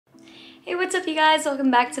Hey, what's up you guys?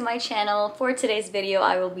 Welcome back to my channel. For today's video,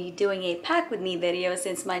 I will be doing a pack with me video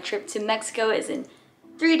since my trip to Mexico is in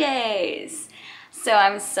 3 days. So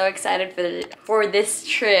I'm so excited for this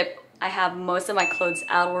trip. I have most of my clothes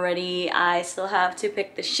out already. I still have to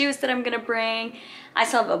pick the shoes that I'm gonna bring. I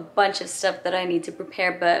still have a bunch of stuff that I need to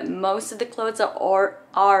prepare, but most of the clothes are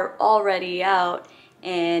already out,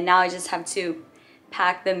 and now I just have to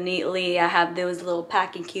pack them neatly. I have those little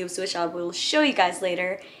packing cubes, which I will show you guys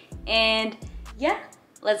later. And yeah,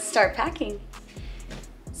 let's start packing.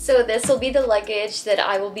 So this will be the luggage that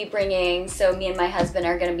I will be bringing. So me and my husband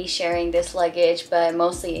are gonna be sharing this luggage, but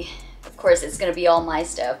mostly, of course, it's gonna be all my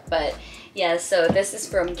stuff. But yeah, so this is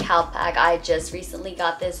from Calpac. I just recently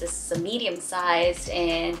got this. This is a medium sized,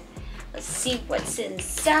 and let's see what's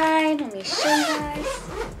inside. Let me show you guys.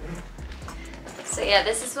 So yeah,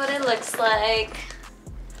 this is what it looks like.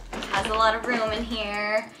 It has a lot of room in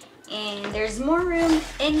here. And there's more room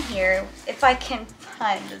in here. If I can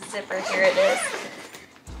find the zipper, here it is.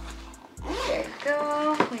 There you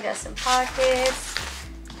go. We got some pockets.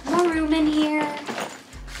 More room in here.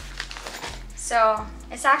 So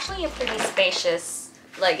it's actually a pretty spacious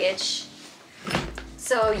luggage.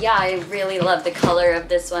 So yeah, I really love the color of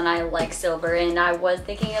this one. I like silver, and I was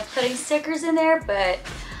thinking of putting stickers in there, but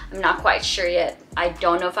I'm not quite sure yet. I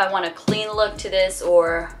don't know if I want a clean look to this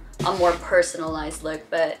or a more personalized look,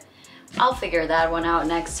 but I'll figure that one out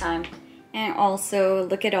next time. And also,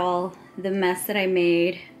 look at all the mess that I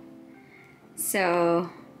made. So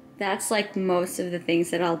that's like most of the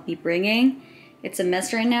things that I'll be bringing. It's a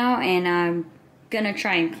mess right now, and I'm gonna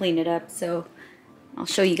try and clean it up. So I'll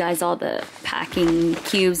show you guys all the packing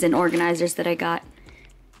cubes and organizers that I got.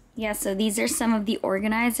 Yeah, so these are some of the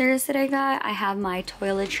organizers that I got. I have my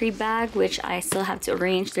toiletry bag, which I still have to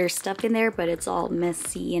arrange. There's stuff in there, but it's all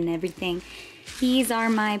messy and everything. These are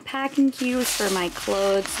my packing cubes for my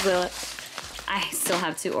clothes, but I still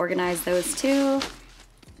have to organize those too.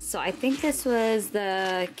 So I think this was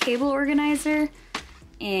the cable organizer,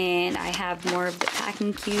 and I have more of the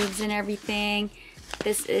packing cubes and everything.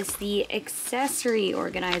 This is the accessory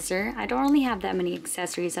organizer. I don't really have that many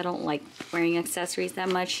accessories. I don't like wearing accessories that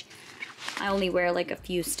much. I only wear like a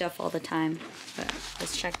few stuff all the time. But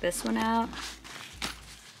let's check this one out.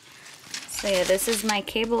 So yeah, this is my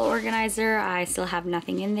cable organizer. I still have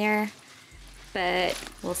nothing in there, but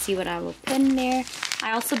we'll see what I will put in there.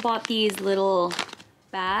 I also bought these little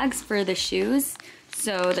bags for the shoes,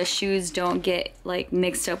 so the shoes don't get like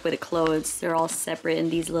mixed up with the clothes. They're all separate in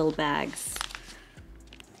these little bags.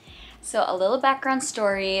 So a little background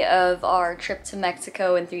story of our trip to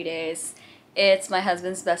Mexico in 3 days. It's my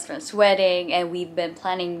husband's best friend's wedding, and we've been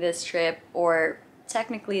planning this trip, or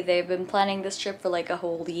technically they've been planning this trip for like a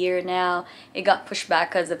whole year now. It got pushed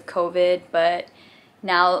back because of COVID, but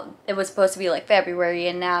now it was supposed to be like February,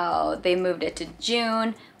 and now they moved it to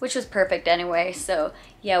June, which was perfect anyway. So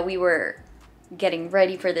yeah, we were getting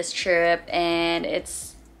ready for this trip, and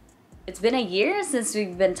it's been a year since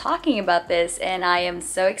we've been talking about this, and I am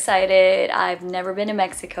so excited. I've never been to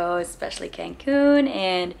Mexico, especially Cancun,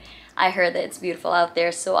 and I heard that it's beautiful out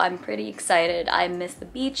there, so I'm pretty excited. I miss the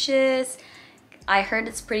beaches. I heard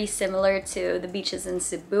it's pretty similar to the beaches in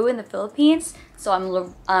Cebu in the Philippines, so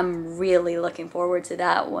I'm really looking forward to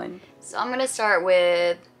that one. So I'm gonna start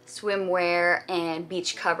with swimwear and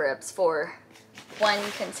beach cover-ups for one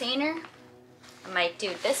container. I might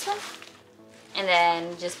do this one, and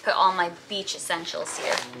then just put all my beach essentials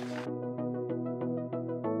here.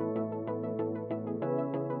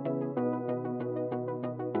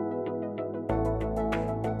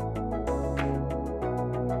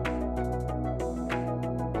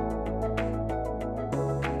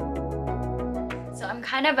 So I'm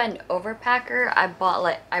kind of an overpacker. I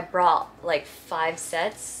brought like 5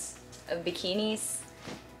 sets of bikinis,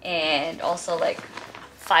 and also like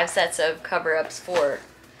 5 sets of cover-ups for,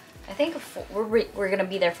 I think we're gonna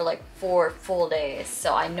be there for like 4 full days.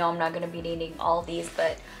 So I know I'm not gonna be needing all these,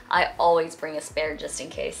 but I always bring a spare just in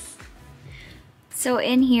case. So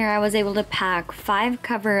in here I was able to pack 5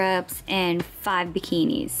 cover-ups and 5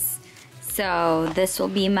 bikinis. So this will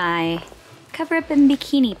be my cover-up and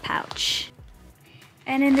bikini pouch.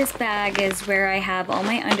 And in this bag is where I have all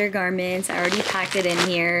my undergarments. I already packed it in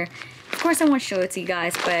here. Of course I won't show it to you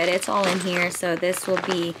guys, but it's all in here. So this will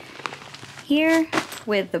be here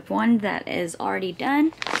with the one that is already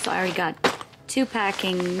done. So I already got 2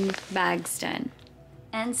 packing bags done.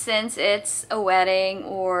 And since it's a wedding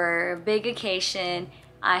or a big occasion,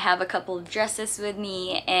 I have a couple of dresses with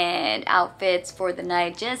me and outfits for the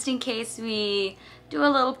night, just in case we do a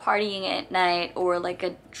little partying at night or like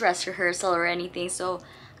a dress rehearsal or anything. So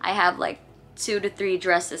I have like 2 to 3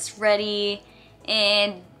 dresses ready,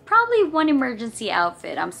 and probably one emergency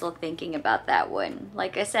outfit. I'm still thinking about that one.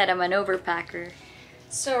 Like I said, I'm an overpacker.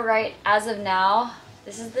 So right as of now,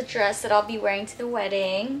 this is the dress that I'll be wearing to the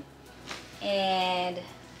wedding. And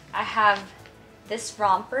I have this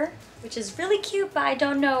romper, which is really cute, but I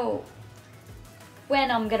don't know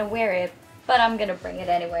when I'm gonna wear it, but I'm gonna bring it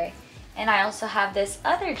anyway. And I also have this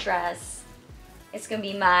other dress. It's gonna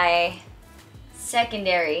be my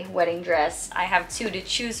secondary wedding dress. I have two to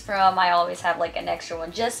choose from. I always have like an extra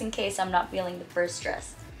one just in case I'm not feeling the first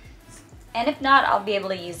dress. And if not, I'll be able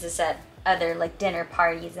to use this at other like dinner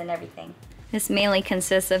parties and everything. This mainly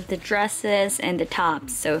consists of the dresses and the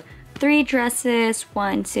tops. So 3 dresses,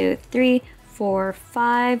 1, 2, 3, 4,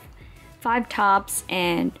 5 tops,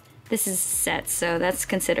 and this is a set, so that's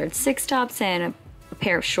considered 6 tops and a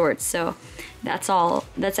pair of shorts. So that's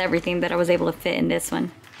everything that I was able to fit in this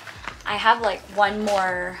one. I have like one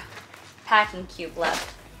more packing cube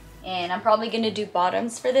left, and I'm probably gonna do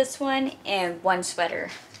bottoms for this one and one sweater.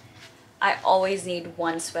 I always need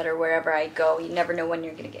one sweater wherever I go. You never know when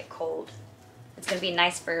you're gonna get cold. It's gonna be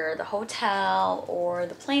nice for the hotel or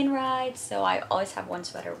the plane ride, so I always have one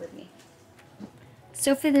sweater with me.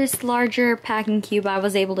 So for this larger packing cube, I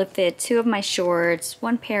was able to fit 2 of my shorts,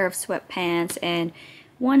 1 pair of sweatpants, and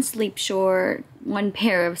 1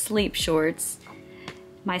 pair of sleep shorts,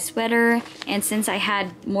 my sweater, and since I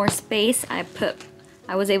had more space, I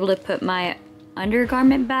was able to put my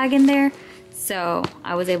undergarment bag in there, so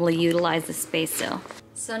I was able to utilize the space still.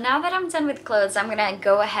 So now that I'm done with clothes, I'm gonna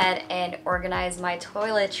go ahead and organize my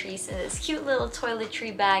toiletries in this cute little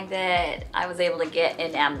toiletry bag that I was able to get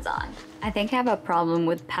in Amazon. I think I have a problem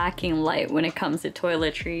with packing light when it comes to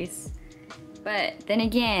toiletries. But then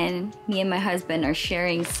again, me and my husband are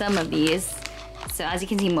sharing some of these. So as you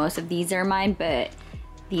can see, most of these are mine, but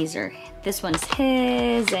this one's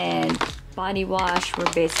his, and body wash we're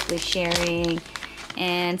basically sharing.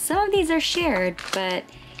 And some of these are shared, but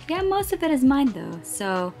yeah, most of it is mine though.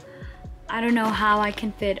 So I don't know how I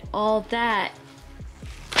can fit all that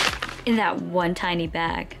in that one tiny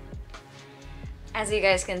bag. As you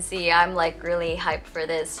guys can see, I'm like really hyped for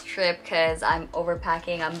this trip because I'm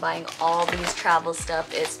overpacking. I'm buying all these travel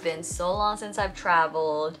stuff. It's been so long since I've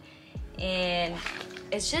traveled, and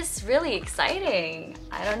it's just really exciting.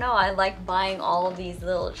 I don't know, I like buying all of these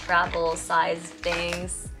little travel size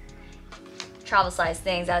things.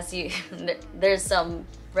 There's some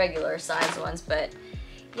regular size ones, but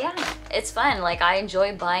yeah, it's fun. Like, I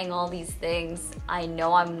enjoy buying all these things. I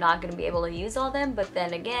know I'm not gonna be able to use all of them, but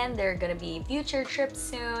then again, there are gonna be future trips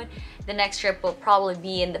soon. The next trip will probably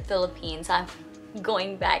be in the Philippines. I'm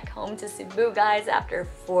going back home to Cebu, guys, after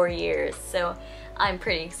 4 years, so I'm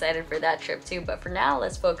pretty excited for that trip too. But for now,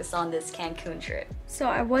 let's focus on this Cancun trip. So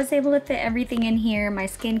I was able to fit everything in here, my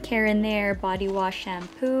skincare in there, body wash,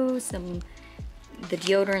 shampoo, the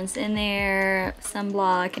deodorants in there,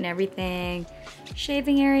 sunblock and everything,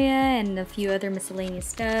 shaving area, and a few other miscellaneous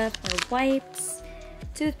stuff, my wipes,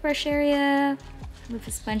 toothbrush area with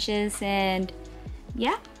the sponges, and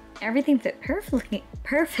yeah, everything fit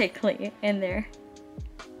perfectly in there.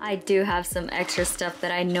 I do have some extra stuff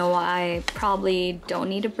that I know I probably don't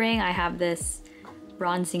need to bring. I have this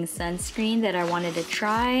bronzing sunscreen that I wanted to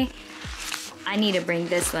try. I need to bring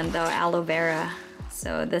this one though, aloe vera,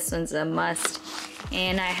 so this one's a must.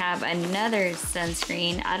 And I have another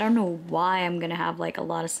sunscreen. I don't know why I'm gonna have like a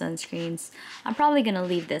lot of sunscreens. I'm probably gonna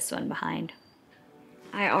leave this one behind.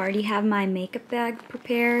 I already have my makeup bag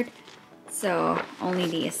prepared, so only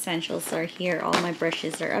the essentials are here. All my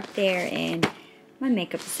brushes are up there and my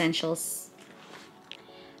makeup essentials.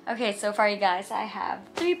 Okay, so far you guys, I have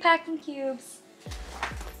 3 packing cubes,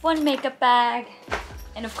 1 makeup bag,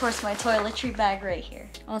 and of course my toiletry bag right here.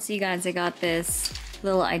 Also, you guys, I got this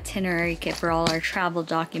little itinerary kit for all our travel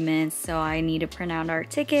documents, so I need to print out our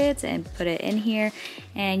tickets and put it in here,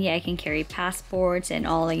 and yeah, I can carry passports and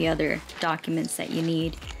all the other documents that you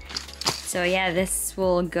need. So yeah, this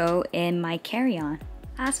will go in my carry-on.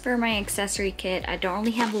 As for my accessory kit, I don't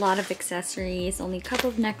really have a lot of accessories, only a couple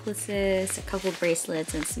of necklaces, a couple of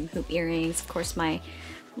bracelets, and some hoop earrings. Of course, my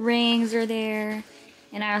rings are there,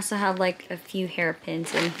 and I also have like a few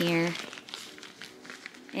hairpins in here.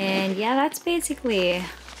 And yeah, that's basically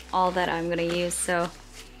all that I'm gonna use. So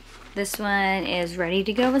this one is ready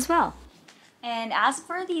to go as well. And as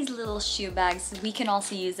for these little shoe bags, we can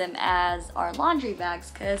also use them as our laundry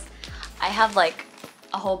bags because I have like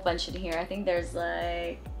a whole bunch in here. I think there's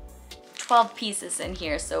like 12 pieces in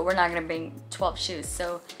here, so we're not gonna bring 12 shoes.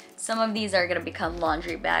 So some of these are gonna become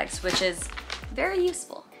laundry bags, which is very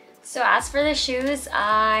useful. So as for the shoes,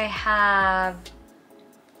 I have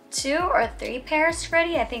 2 or 3 pairs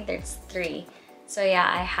ready. I think there's 3. So yeah,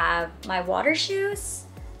 I have my water shoes,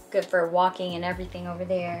 good for walking and everything over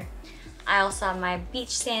there. I also have my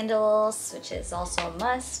beach sandals, which is also a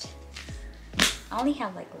must. I only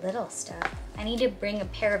have like little stuff. I need to bring a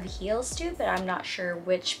pair of heels too, but I'm not sure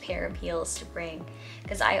which pair of heels to bring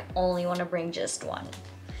because I only want to bring just one.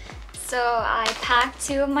 So I packed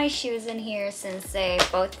 2 of my shoes in here since they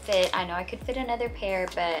both fit. I know I could fit another pair,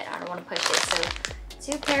 but I don't want to push it.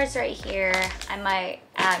 So 2 pairs right here. I might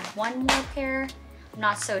add 1 more pair. I'm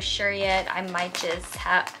not so sure yet. I might just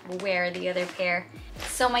wear the other pair.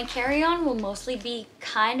 So my carry-on will mostly be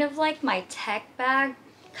kind of like my tech bag.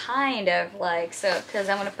 Kind of like, so because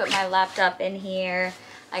I'm gonna put my laptop in here.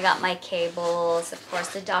 I got my cables, of course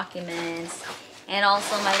the documents, and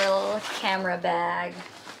also my little camera bag.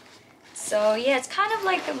 So yeah, it's kind of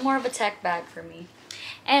like more of a tech bag for me.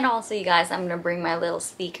 And also, you guys, I'm gonna bring my little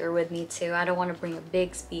speaker with me too. I don't want to bring a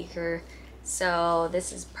big speaker, so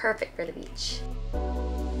this is perfect for the beach.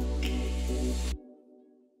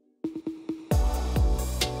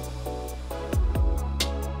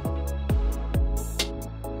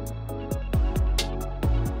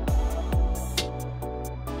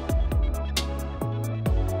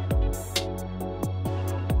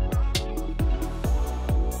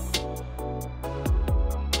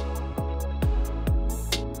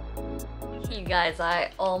 You guys,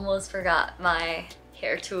 I almost forgot my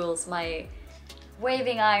hair tools, my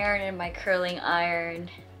waving iron and my curling iron.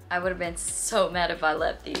 I would have been so mad if I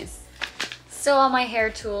left these. So all my hair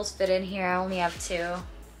tools fit in here. I only have 2.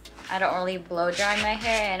 I don't really blow dry my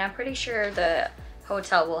hair, and I'm pretty sure the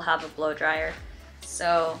hotel will have a blow dryer.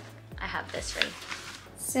 So I have this ready.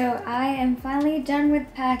 So I am finally done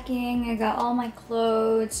with packing. I got all my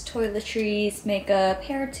clothes, toiletries, makeup,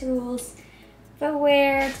 hair tools,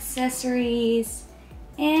 footwear, accessories,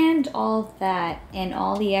 and all that, and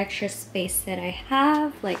all the extra space that I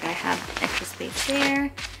have. Like, I have extra space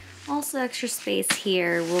there. Also, extra space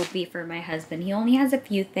here will be for my husband. He only has a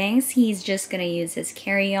few things. He's just gonna use his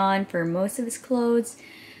carry-on for most of his clothes,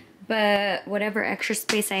 but whatever extra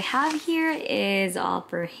space I have here is all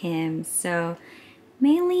for him. So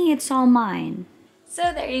mainly it's all mine.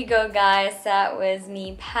 So there you go, guys. That was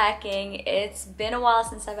me packing. It's been a while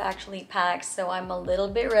since I've actually packed, so I'm a little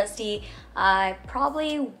bit rusty. I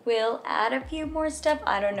probably will add a few more stuff.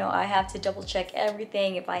 I don't know. I have to double check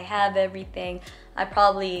everything. If I have everything, I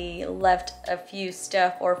probably left a few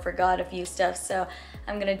stuff or forgot a few stuff. So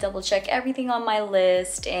I'm gonna double check everything on my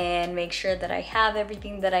list and make sure that I have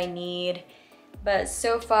everything that I need. But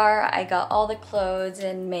so far, I got all the clothes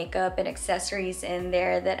and makeup and accessories in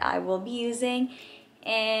there that I will be using.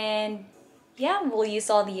 And yeah, we'll use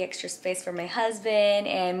all the extra space for my husband,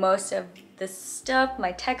 and most of the stuff,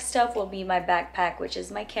 my tech stuff, will be my backpack, which is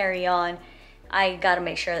my carry-on. I gotta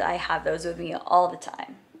make sure that I have those with me all the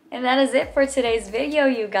time. And that is it for today's video,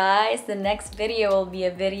 you guys. The next video will be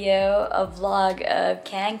a vlog of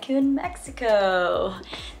Cancun, Mexico.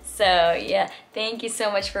 So yeah, thank you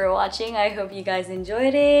so much for watching. I hope you guys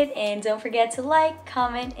enjoyed it, and don't forget to like,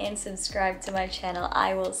 comment, and subscribe to my channel.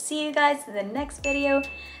 I will see you guys in the next video.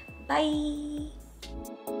 Bye!